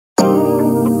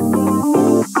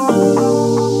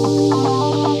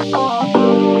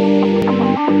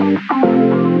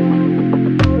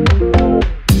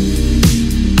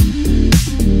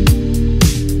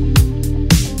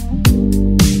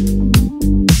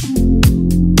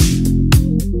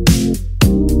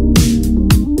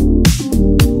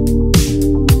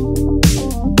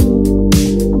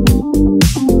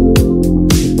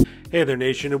there,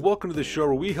 nation, and welcome to the show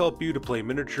where we help you to play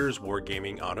miniatures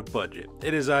wargaming on a budget.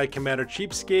 It is I, Commander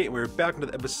Cheapskate, and we're back with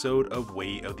another episode of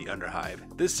Way of the Underhive.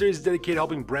 This series is dedicated to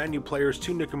helping brand new players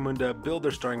to Necromunda build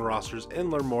their starting rosters and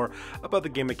learn more about the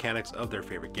game mechanics of their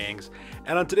favorite gangs.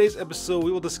 And on today's episode,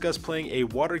 we will discuss playing a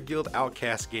Water Guild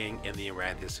Outcast gang in the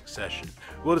Aranthian Succession.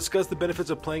 We'll discuss the benefits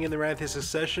of playing in the Aranthian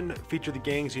Succession, feature the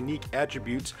gang's unique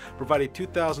attributes, provide a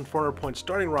 2,400 point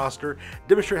starting roster,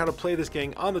 demonstrate how to play this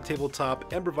gang on the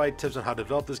tabletop, and provide tips on how to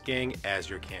develop this gang as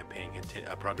your campaign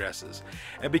progresses.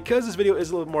 And because this video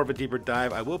is a little bit more of a deeper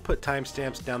dive, I will put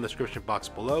timestamps down in the description box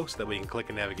below so that we can click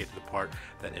and navigate to the part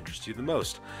that interests you the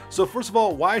most. So first of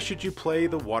all, why should you play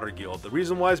the Water Guild? The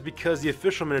reason why is because the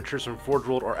official miniatures from Forge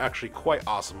World are actually quite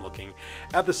awesome looking.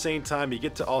 At the same time, you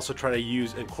get to also try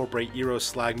to incorporate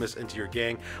Eros Slagmus into your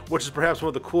gang, which is perhaps one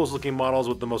of the coolest looking models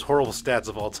with the most horrible stats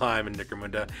of all time in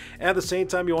Necromunda. And at the same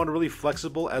time, you want a really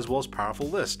flexible as well as powerful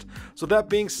list. So that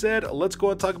being said, let's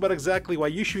go and talk about exactly why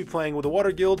you should be playing with the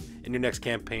Water Guild in your next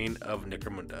campaign of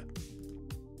Necromunda.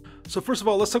 So first of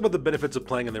all, let's talk about the benefits of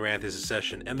playing in the Aranthian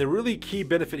Succession. And the really key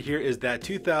benefit here is that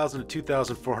 2,000 to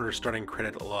 2,400 starting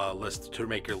credit list to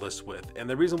make your list with. And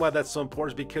the reason why that's so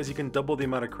important is because you can double the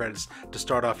amount of credits to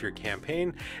start off your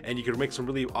campaign, and you can make some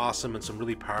really awesome and some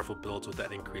really powerful builds with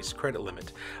that increased credit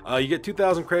limit. You get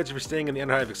 2,000 credits if you're staying in the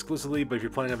Underhive exclusively, but if you're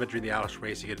planning on entering the Outcast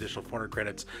race, you get additional 400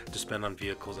 credits to spend on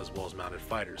vehicles as well as mounted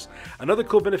fighters. Another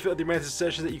cool benefit of the Aranthian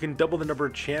Succession is that you can double the number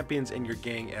of champions in your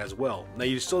gang as well. Now,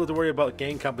 you still have to worry about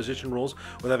gang composition rules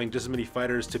with having just as many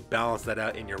fighters to balance that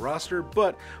out in your roster,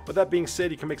 but with that being said,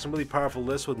 you can make some really powerful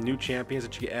lists with new champions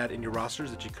that you can add in your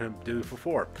rosters that you couldn't do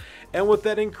before. And with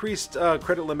that increased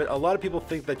credit limit, a lot of people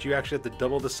think that you actually have to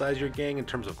double the size of your gang in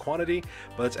terms of quantity,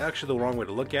 but it's actually the wrong way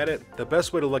to look at it. The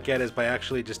best way to look at it is by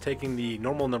actually just taking the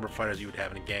normal number of fighters you would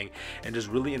have in a gang and just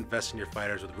really invest in your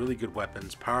fighters with really good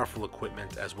weapons, powerful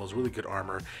equipment, as well as really good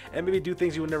armor, and maybe do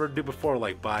things you would never do before,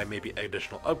 like buy maybe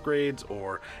additional upgrades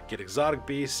or get exotic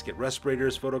beasts, get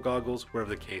respirators, photo goggles, wherever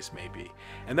the case may be.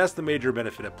 And that's the major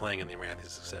benefit of playing in the Aranthian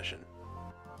Succession.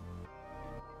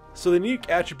 So the unique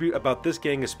attribute about this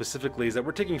gang specifically is that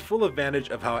we're taking full advantage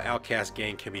of how Outcast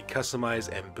gang can be customized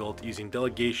and built using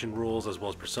delegation rules as well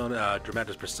as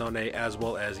dramatis personae, as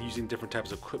well as using different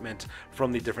types of equipment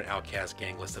from the different Outcast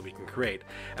gang lists that we can create.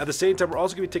 At the same time, we're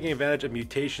also going to be taking advantage of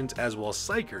mutations as well as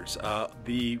psychers.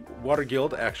 The Water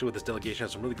Guild actually with this delegation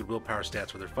has some really good willpower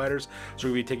stats for their fighters, so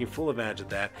we're going to be taking full advantage of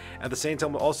that. At the same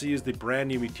time, we'll also use the brand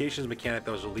new mutations mechanic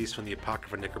that was released from the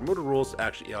Apocrypha Necromunda rules to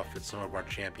actually outfit some of our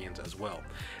champions as well.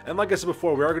 And like I said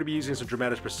before, we are going to be using some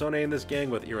dramatis personae in this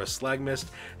gang with Eros Slagmist.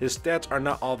 His stats are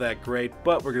not all that great,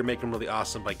 but we're going to make him really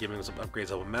awesome by giving him some upgrades,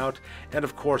 help him out. And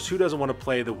of course, who doesn't want to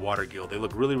play the Water Guild? They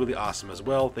look really, really awesome as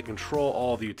well. They control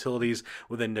all the utilities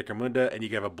within Necromunda, and you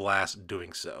can have a blast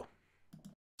doing so.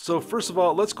 So first of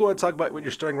all, let's go ahead and talk about what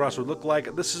your starting roster would look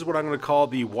like. This is what I'm going to call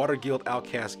the Water Guild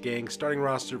Outcast Gang starting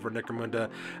roster for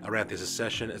Necromunda Aranthian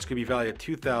Succession. It's going to be valued at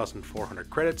 2,400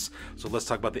 credits. So let's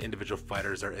talk about the individual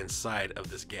fighters that are inside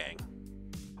of this gang.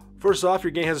 First off, your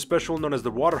gang has a special known as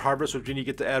the Water Harvest, which means you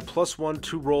get to add +1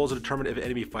 to rolls to determine if an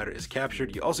enemy fighter is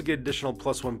captured. You also get additional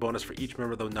 +1 bonus for each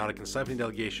member of the Nautic and Siphoning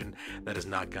delegation that has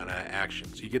not gone out of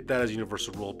action. So you get that as a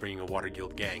universal role bringing a Water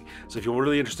Guild gang. So if you're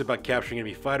really interested about capturing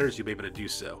enemy fighters, you'll be able to do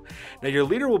so. Now your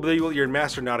leader will be your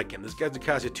Master Nautican. This guy's going to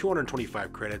cost you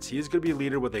 225 credits. He is going to be a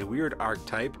leader with a weird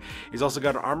archetype. He's also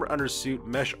got an armor undersuit,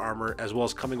 mesh armor, as well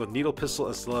as coming with needle pistol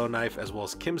and stiletto knife, as well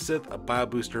as Kimsith, a bio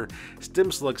booster,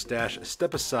 stim slug stash,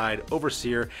 step aside,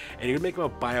 overseer, and you're gonna make him a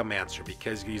biomancer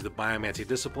because you use the biomancy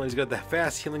discipline. He's got the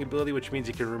fast healing ability, which means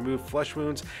he can remove flesh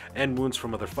wounds and wounds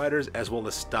from other fighters, as well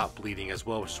as stop bleeding as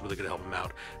well, which is really gonna help him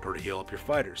out in order to heal up your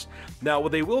fighters. Now,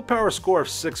 with a willpower score of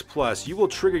 6+, you will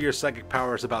trigger your psychic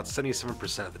powers about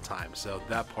 77% of the time, so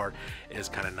that part is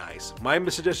kind of nice. My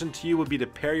suggestion to you would be to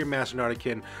pair your Master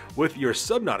Nautican with your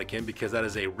Sub-Nautican, because that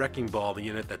is a wrecking ball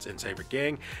unit that's inside your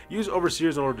gang. Use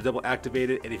Overseers in order to double activate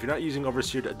it, and if you're not using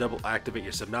Overseer to double activate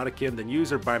your Sub-Nautican, then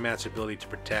use their Biomancer ability to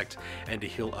protect and to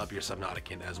heal up your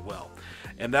Sub-Nautican as well.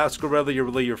 And that's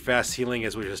really your fast healing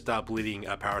as well as your stop bleeding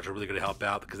powers are really going to help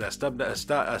out, because that Sub-Nautican is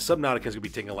going to be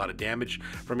taking a lot of damage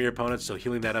from your opponents, so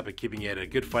healing that up and keeping it in a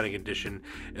good fighting condition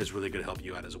is really going to help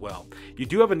you out as well. You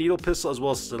do have a needle pistol as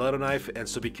well as stiletto knife, and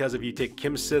so because if you take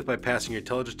Kimsith by passing your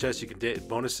intelligence test, you can get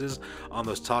bonuses on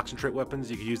those toxin trait weapons.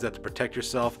 You can use that to protect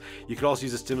yourself. You could also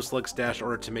use a stim slug stash in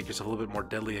order to make yourself a little bit more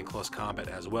deadly in close combat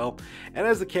as well. And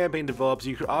as the campaign develops,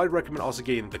 I would recommend also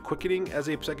getting the quickening as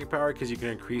a psychic power, because you can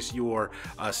increase your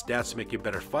stats to make you a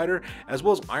better fighter, as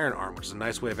well as iron arm, which is a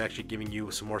nice way of actually giving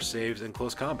you some more saves in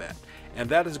close combat. And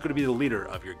that is going to be the leader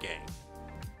of your gang.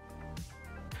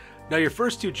 Now your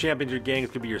first two champions in your gang is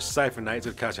going to be your Siphon Knight. It's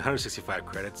going to cost you 165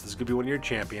 credits. This is going to be one of your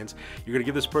champions. You're going to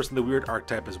give this person the weird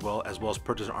archetype as well as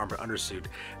purchase an armored undersuit.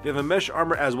 They have a mesh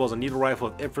armor as well as a needle rifle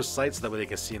with infra sight so that way they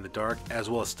can see in the dark, as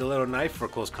well as stiletto knife for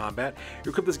close combat.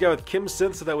 You equip this guy with Kim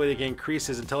Synth so that way they can increase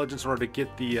his intelligence in order to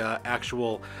get the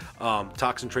actual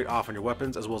toxin trait off on your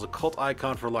weapons, as well as a cult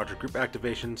icon for larger group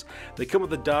activations. They come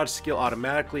with a dodge skill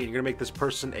automatically, and you're going to make this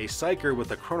person a psyker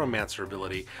with a chronomancer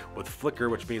ability with flicker,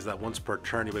 which means that once per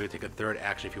turn you'll be able to take a third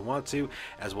action if you want to,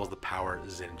 as well as the power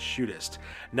Zen Shootist.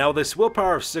 Now this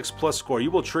willpower of 6+ score,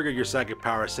 you will trigger your psychic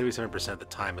power 77% of the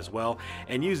time as well,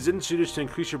 and use Zen Shootist to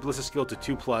increase your ballistic skill to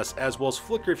 2+, as well as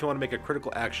flicker if you want to make a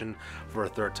critical action for a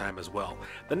third time as well.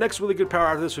 The next really good power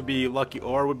after this would be Lucky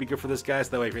Aura would be good for this guy,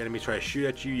 so that way if your enemies try to shoot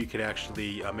at you, you can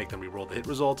actually make them reroll the hit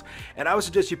result. And I would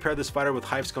suggest you pair this fighter with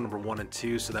Hive skill number 1 and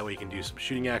 2, so that way you can do some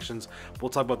shooting actions. We'll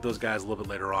talk about those guys a little bit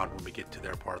later on when we get to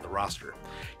their part of the roster.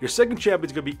 Your second champion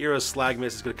is going to be Eros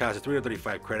Slagmist. It's going to cost you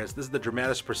 335 credits. This is the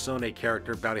Dramatis Personae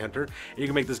character, Bounty Hunter, and you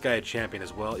can make this guy a champion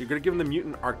as well. You're going to give him the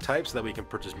mutant archetype so that way you can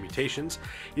purchase mutations.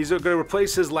 He's going to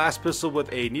replace his last pistol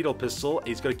with a needle pistol.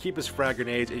 He's going to keep his frag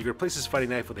grenades, and you're going to replace his fighting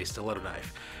knife with a stiletto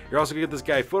knife. You're also going to get this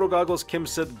guy photo goggles, Kim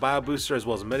Synth, bio booster, as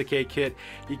well as a Medicaid kit.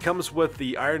 He comes with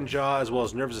the Iron Jaw as well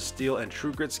as Nerves of Steel and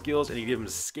True Grit skills, and you give him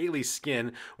scaly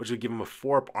skin, which will give him a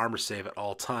 4-up armor save at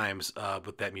all times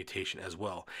with that mutation as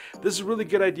well. This is a really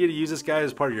good idea to use this guy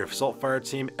as part of your assault fire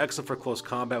team. Excellent for close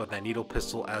combat with that needle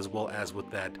pistol as well as with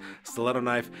that stiletto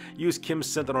knife. Use Kim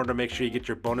Synth in order to make sure you get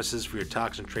your bonuses for your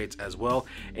toxin traits as well.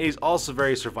 And he's also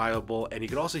very survivable, and you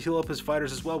can also heal up his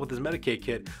fighters as well with his Medicaid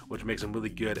kit, which makes him really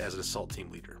good as an assault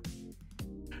team leader.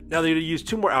 Now they're going to use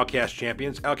two more Outcast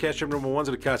champions. Outcast champion number 1 is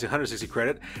going to cost you 160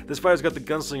 credit. This fighter's got the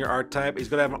Gunslinger archetype. He's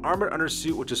going to have an armored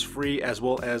undersuit, which is free, as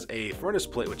well as a furnace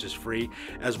plate, which is free,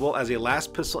 as well as a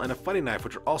last pistol and a fighting knife,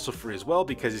 which are also free as well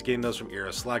because he's getting those from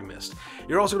Eros Slagmist.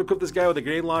 You're also going to equip this guy with a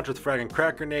grenade launcher with frag and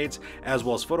crack grenades, as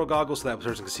well as photo goggles so that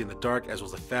person can see in the dark, as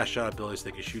well as a fast shot ability so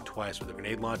they can shoot twice with a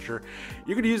grenade launcher.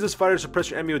 You're going to use this fighter to suppress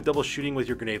your enemy with double shooting with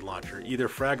your grenade launcher, either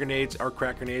frag grenades or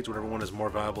crack grenades, whatever one is more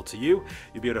valuable to you.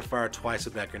 You'll be able to fire twice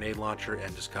with that grenade launcher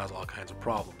and just cause all kinds of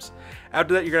problems.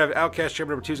 After that, you're going to have Outcast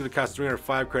champion number 2 is going to cost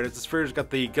 305 credits. This fighter's got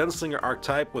the Gunslinger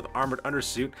archetype with armored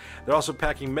undersuit. They're also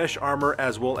packing mesh armor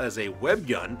as well as a web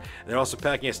gun. They're also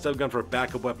packing a stub gun for a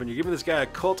backup weapon. You're giving this guy a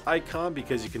cult icon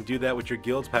because you can do that with your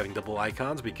guilds by having double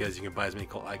icons, because you can buy as many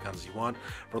cult icons as you want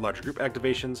for larger group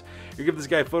activations. You're giving this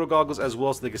guy photo goggles as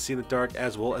well so they can see in the dark,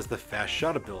 as well as the fast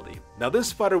shot ability. Now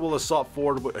this fighter will assault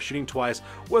forward with shooting twice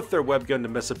with their web gun to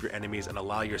mess up your enemies and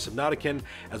allow your Subnauticon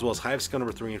as well as Hive skill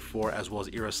number 3 and 4 as well as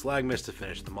Eros Slagmist to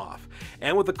finish them off.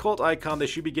 And with the cult icon, they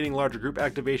should be getting larger group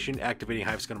activation, activating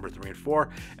Hive skill number 3 and 4,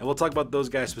 and we'll talk about those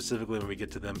guys specifically when we get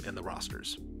to them in the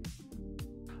rosters.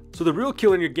 So the real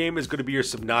kill in your game is going to be your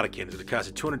Subnauticon. It's going to cost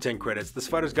you 210 credits. This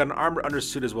fighter's got an armored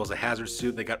undersuit as well as a hazard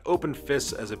suit. They got open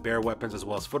fists as a bear weapons as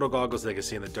well as photo goggles so they can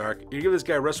see in the dark. You give this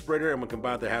guy a respirator, and when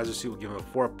combined with their hazard suit, will give him a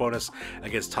 4-up bonus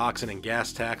against toxin and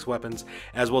gas tax weapons,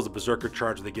 as well as a berserker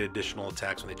charge where they get additional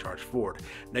attacks when they charge forward.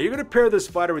 Now you're going to pair this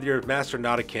fighter with your Master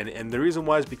Nautican, and the reason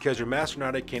why is because your Master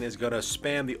Nautican is going to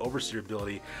spam the Overseer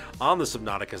ability on the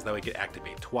Subnautica so that way it can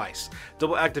activate twice.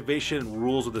 Double activation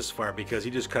rules with this fighter because he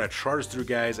just kind of charges through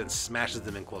guys and smashes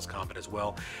them in close combat as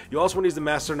well. You also want to use the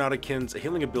Master Nautican's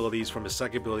healing abilities from his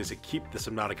psychic abilities to keep the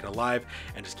Subnautica alive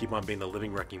and just keep on being the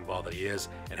living wrecking ball that he is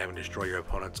and having to destroy your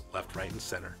opponents left, right, and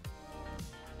center.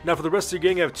 Now for the rest of your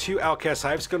gang, you have two Outcast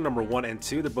Hive skill number 1 and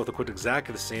 2. They're both equipped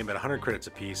exactly the same at 100 credits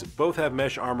apiece. Both have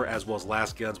mesh armor as well as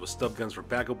last guns with stub guns for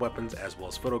backup weapons as well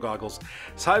as photo goggles.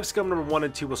 Hive skill number 1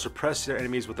 and 2 will suppress their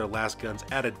enemies with their last guns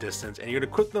at a distance, and you're going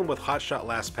to equip them with hotshot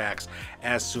last packs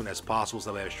as soon as possible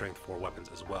so they have strength 4 weapons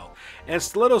as well. And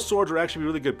stiletto swords are actually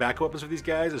really good backup weapons for these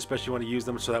guys, especially when you use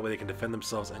them so that way they can defend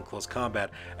themselves in close combat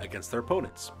against their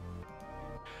opponents.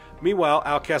 Meanwhile,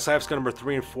 Outcast Hive skill number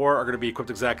 3 and 4 are going to be equipped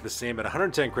exactly the same at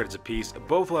 110 credits apiece.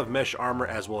 Both will have mesh armor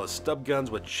as well as stub guns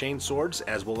with chain swords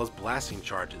as well as blasting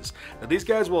charges. Now these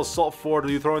guys will assault forward,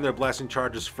 throwing their blasting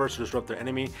charges first to disrupt their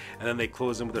enemy, and then they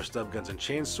close in with their stub guns and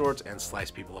chain swords and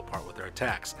slice people apart with their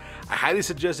attacks. I highly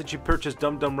suggest that you purchase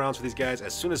Dum Dum rounds for these guys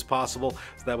as soon as possible,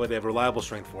 so that way they have reliable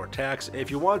strength 4 attacks. And if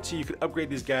you want to, you can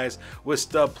upgrade these guys with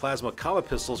stub plasma combat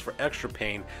pistols for extra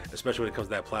pain, especially when it comes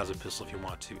to that plasma pistol if you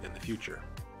want to in the future.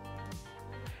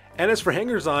 And as for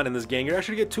hangers-on in this gang, you're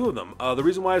actually going to get 2 of them. The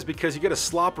reason why is because you get a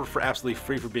slopper for absolutely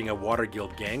free for being a Water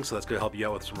Guild gang, so that's going to help you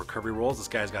out with some recovery rolls. This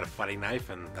guy's got a fighting knife,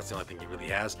 and that's the only thing he really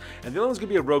has. And the other one's going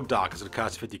to be a rogue doc, because it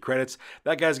costs 50 credits.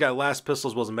 That guy's got last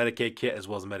pistol as well as a Medicaid kit, as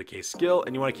well as a Medicaid skill,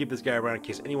 and you want to keep this guy around in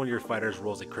case any one of your fighters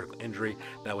rolls a critical injury.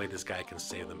 That way this guy can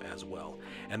save them as well.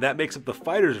 And that makes up the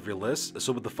fighters of your list.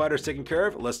 So with the fighters taken care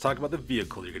of, let's talk about the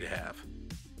vehicle you're going to have.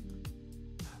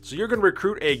 So you're going to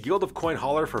recruit a Guild of Coin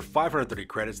hauler for 530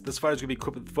 credits. This fighter is going to be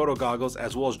equipped with photo goggles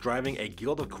as well as driving a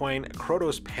Guild of Coin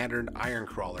Krotos patterned iron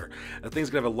crawler. The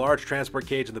thing's going to have a large transport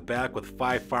cage in the back with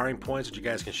 5 firing points that you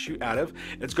guys can shoot out of.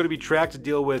 It's going to be tracked to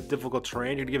deal with difficult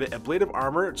terrain. You're going to give it a blade of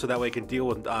armor so that way it can deal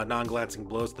with non-glancing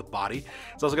blows to the body.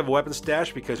 It's also going to have a weapon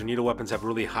stash because your needle weapons have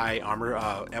really high armor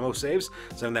ammo saves.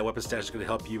 So having that weapon stash is going to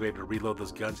help you be able to reload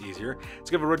those guns easier. It's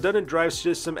going to have a redundant drive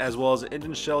system as well as an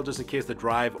engine shell just in case the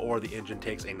drive or the engine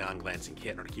takes a non-glancing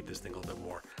kit in order to keep this thing a little bit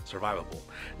more survivable.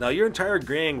 Now your entire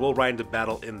gang will ride into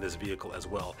battle in this vehicle as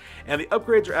well, and the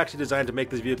upgrades are actually designed to make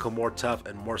this vehicle more tough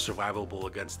and more survivable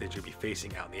against things you'll be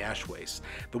facing out in the ash waste.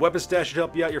 The weapon stash should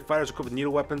help you out. Your fighters equipped with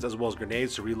needle weapons as well as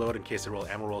grenades to reload in case they roll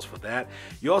ammo rolls for that.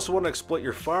 You also want to exploit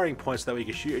your firing points so that way you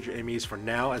can shoot at your enemies for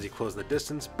now as you close the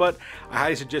distance, but I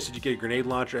highly suggest that you get a grenade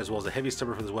launcher as well as a heavy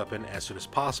stumper for this weapon as soon as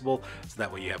possible so that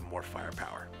way you have more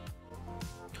firepower.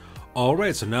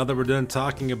 Alright, so now that we're done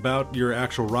talking about your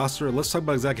actual roster, let's talk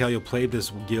about exactly how you'll play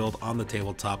this guild on the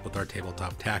tabletop with our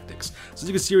tabletop tactics. So as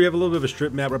you can see, we have a little bit of a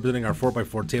strip map representing our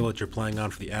 4x4 table that you're playing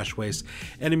on for the Ash Waste.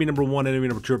 Enemy number 1, enemy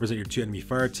number 2 represent your 2 enemy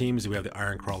fire teams. We have the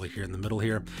Iron Crawler here in the middle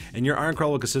here. And your Iron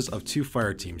Crawler consists of 2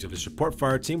 fire teams. You have the support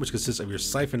fire team, which consists of your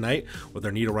Siphon Knight with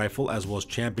their needle rifle, as well as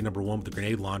champion number 1 with the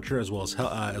grenade launcher, as well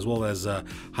as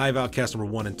Hive Outcast number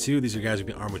 1 and 2. These are guys who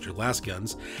can be armed with your last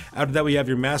guns. After that, we have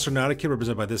your Master Nautica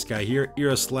represented by this guy here.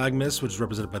 Slagmiss, which is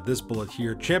represented by this bullet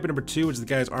here. Champion number 2, which is the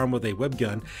guy who's armed with a web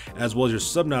gun, as well as your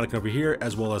Subnautica over here,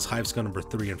 as well as Hive Scum number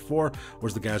 3 and 4,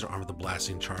 which the guys are armed with the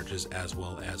blasting charges as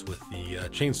well as with the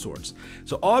chain swords.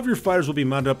 So all of your fighters will be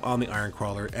mounted up on the Iron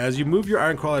Crawler. As you move your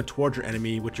Iron Crawler towards your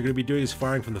enemy, what you're going to be doing is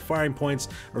firing from the firing points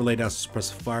or lay down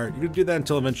suppressive fire. You're going to do that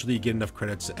until eventually you get enough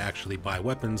credits to actually buy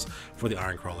weapons for the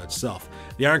Iron Crawler itself.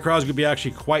 The Iron Crawler is going to be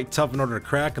actually quite tough in order to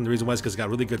crack, and the reason why is because it's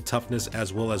got really good toughness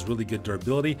as well as really good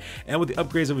durability. And with the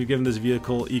upgrades that we've given this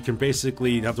vehicle, you can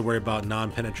basically have to worry about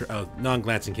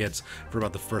non-glancing hits for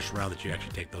about the first round that you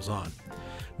actually take those on.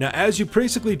 Now, as you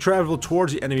basically travel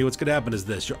towards the enemy, what's going to happen is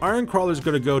this. Your Iron Crawler is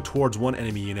going to go towards one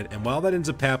enemy unit, and while that ends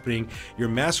up happening, your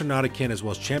Master Nautican as well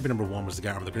as Champion number 1 was the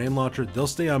guy with the grenade launcher. They'll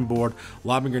stay on board,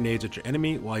 lobbing grenades at your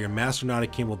enemy, while your Master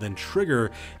Nautican will then trigger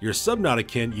your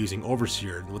Subnautican using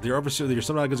Overseer. What your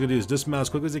Subnautican is going to do is dismount as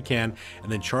quickly as it can,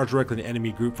 and then charge directly to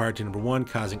enemy group fire team number 1,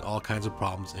 causing all kinds of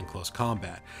problems in close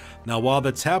combat. Now, while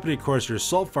that's happening, of course, your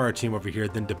Assault Fire team over here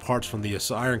then departs from the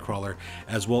Iron Crawler,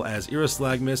 as well as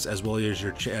Slagmiss, as well as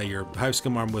your Hive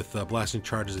Scum armed with blasting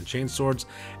charges and chain swords,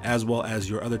 as well as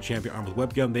your other champion armed with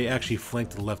web gun. They actually flank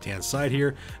to the left-hand side here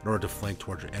in order to flank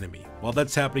towards your enemy. While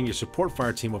that's happening, your Support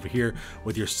Fire team over here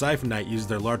with your Siphon Knight uses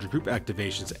their larger group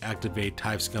activations to activate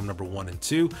Hive Scum number 1 and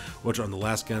 2, which are on the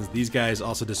last guns. These guys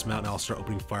also dismount and I'll start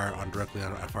opening fire directly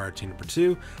on Fire team number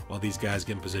 2, while these guys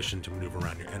get in position to maneuver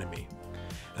around your enemy.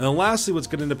 And then lastly, what's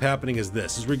going to end up happening is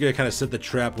this. Is we're going to kind of set the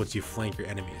trap once you flank your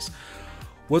enemies.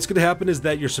 What's going to happen is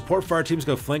that your support fire team is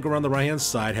going to flank around the right-hand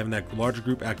side, having that larger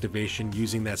group activation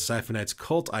using that Siphon Knight's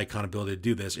cult icon ability to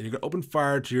do this, and you're going to open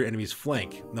fire to your enemy's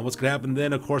flank. Now what's going to happen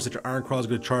then, of course, that your Iron Crawler is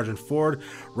going to charge in forward,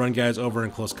 run guys over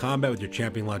in close combat with your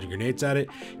champion launching grenades at it.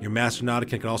 Your Master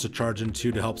Nautican can also charge in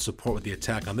too to help support with the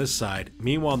attack on this side.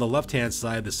 Meanwhile, on the left-hand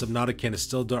side, the Subnautican is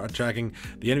still attacking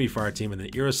the enemy fire team, and then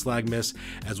Slagmiss,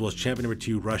 as well as champion number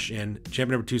 2 rush in.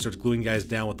 Champion number 2 starts gluing guys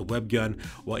down with the web gun,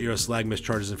 while Slagmiss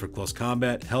charges in for close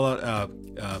combat.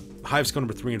 Hive Scum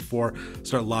number 3 and 4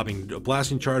 start lobbing a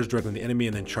blasting charge directly on the enemy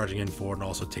and then charging in forward and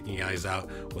also taking guys out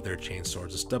with their chain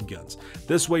swords and stub guns.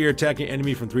 This way you're attacking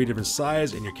enemy from 3 different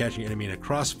sides and you're catching enemy in a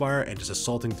crossfire and just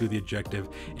assaulting through the objective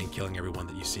and killing everyone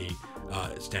that you see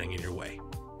standing in your way.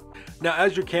 Now,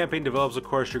 as your campaign develops, of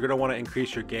course, you're going to want to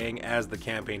increase your gang as the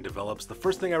campaign develops. The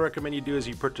first thing I recommend you do is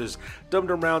you purchase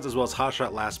Dum-Dum rounds as well as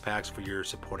Hotshot last packs for your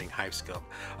supporting Hive Scum.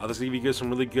 This will give you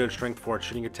some really good strength forward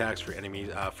shooting attacks for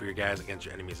enemies, for your guys against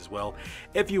your enemies as well.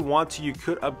 If you want to, you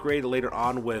could upgrade later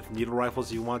on with needle rifles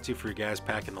if you want to for your guys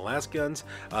packing the last guns.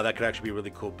 That could actually be a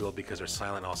really cool build because they're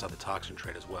silent and also have the toxin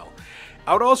trait as well.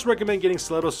 I would also recommend getting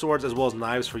stiletto swords as well as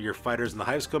knives for your fighters in the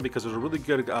Hive Scum because there's a really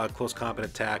good close combat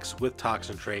attacks with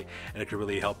toxin trait, and it could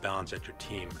really help balance out your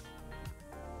team.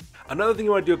 Another thing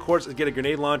you want to do, of course, is get a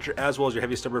grenade launcher as well as your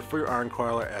heavy stubber for your iron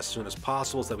crawler as soon as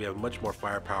possible, so that we have much more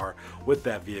firepower with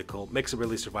that vehicle. Makes it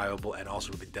really survivable and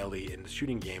also really deadly in the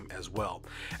shooting game as well.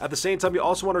 At the same time, you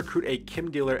also want to recruit a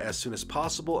chem dealer as soon as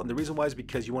possible, and the reason why is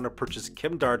because you want to purchase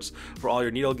chem darts for all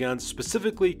your needle guns.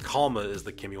 Specifically, Kalma is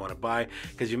the chem you want to buy,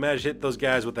 because you manage to hit those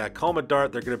guys with that Kalma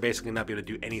dart, they're going to basically not be able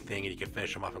to do anything, and you can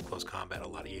finish them off in close combat a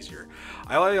lot easier.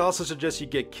 I also suggest you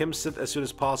get chem synth as soon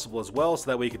as possible as well,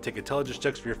 so that way you can take intelligence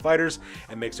checks for your fighters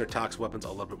and makes their toxic weapons a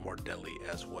little bit more deadly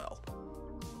as well.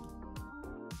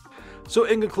 So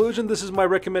in conclusion, this is my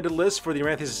recommended list for the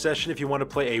Aranthian Succession if you want to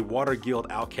play a Water Guild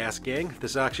Outcast Gang.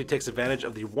 This actually takes advantage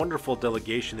of the wonderful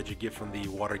delegation that you get from the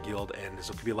Water Guild, and this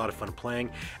could be a lot of fun playing.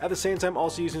 At the same time,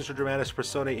 also using some Dramatis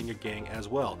Personae in your gang as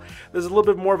well. This is a little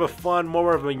bit more of a fun,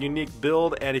 more of a unique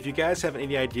build, and if you guys have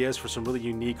any ideas for some really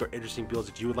unique or interesting builds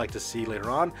that you would like to see later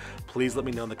on, please let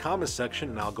me know in the comments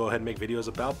section, and I'll go ahead and make videos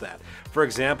about that. For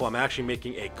example, I'm actually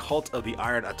making a Cult of the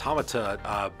Iron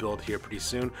Automata build here pretty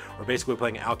soon. We're basically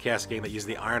playing an Outcast Gang that uses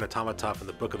the Iron Automata from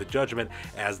the Book of the Judgment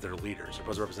as their leaders. They're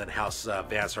supposed to represent House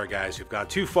Vansar guys who've gone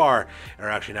too far and are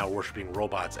actually now worshiping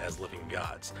robots as living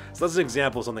gods. So that's an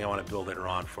example of something I want to build later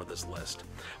on for this list.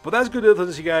 But that's good to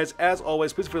listen to you guys. As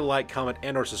always, please feel free to like, comment,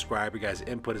 and or subscribe. Your guys'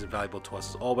 input is invaluable to us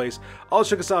as always.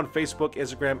 Also check us out on Facebook,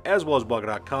 Instagram, as well as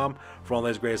blogger.com for all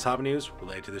the greatest hobby news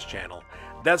related to this channel.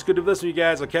 That's good to listen to you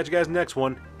guys. I'll catch you guys next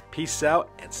one. Peace out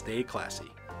and stay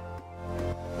classy.